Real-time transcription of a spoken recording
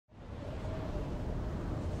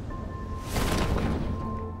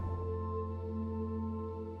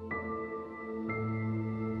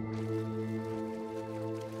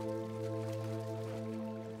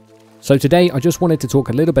So today I just wanted to talk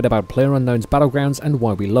a little bit about PlayerUnknown's Battlegrounds and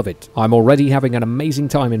why we love it. I'm already having an amazing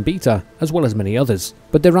time in beta, as well as many others,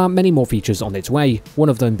 but there are many more features on its way, one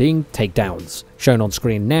of them being takedowns. Shown on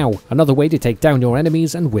screen now, another way to take down your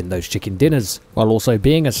enemies and win those chicken dinners, while also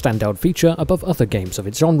being a standout feature above other games of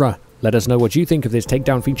its genre. Let us know what you think of this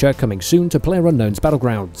takedown feature coming soon to PlayerUnknown's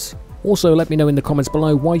Battlegrounds. Also, let me know in the comments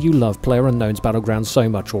below why you love PlayerUnknown's Battlegrounds so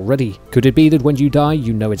much already. Could it be that when you die,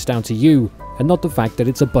 you know it's down to you, and not the fact that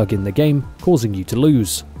it's a bug in the game causing you to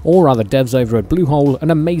lose? Or are the devs over at Bluehole an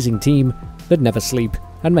amazing team that never sleep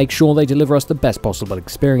and make sure they deliver us the best possible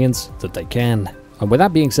experience that they can? And with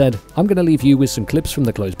that being said, I'm going to leave you with some clips from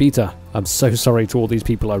the closed beta. I'm so sorry to all these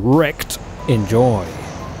people I wrecked. Enjoy.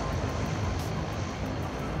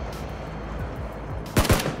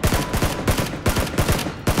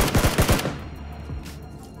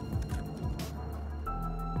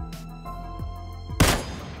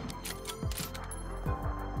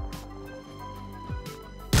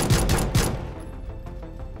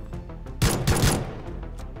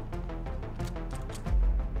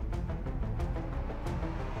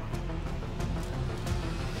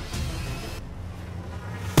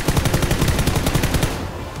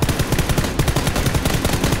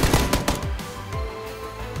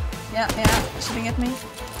 Yeah, shooting at me.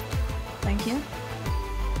 Thank you.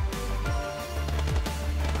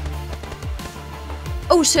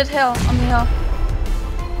 Oh shit, hell, on the hill.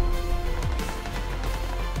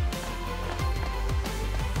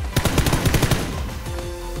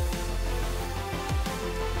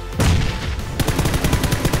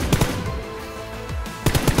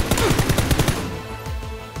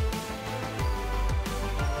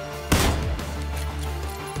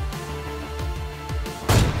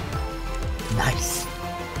 Nice.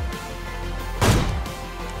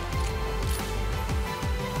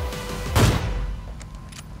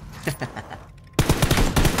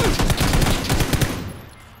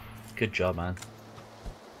 Good job, man.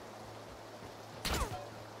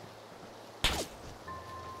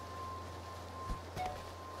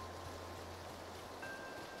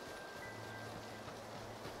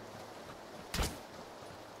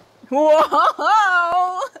 Whoa!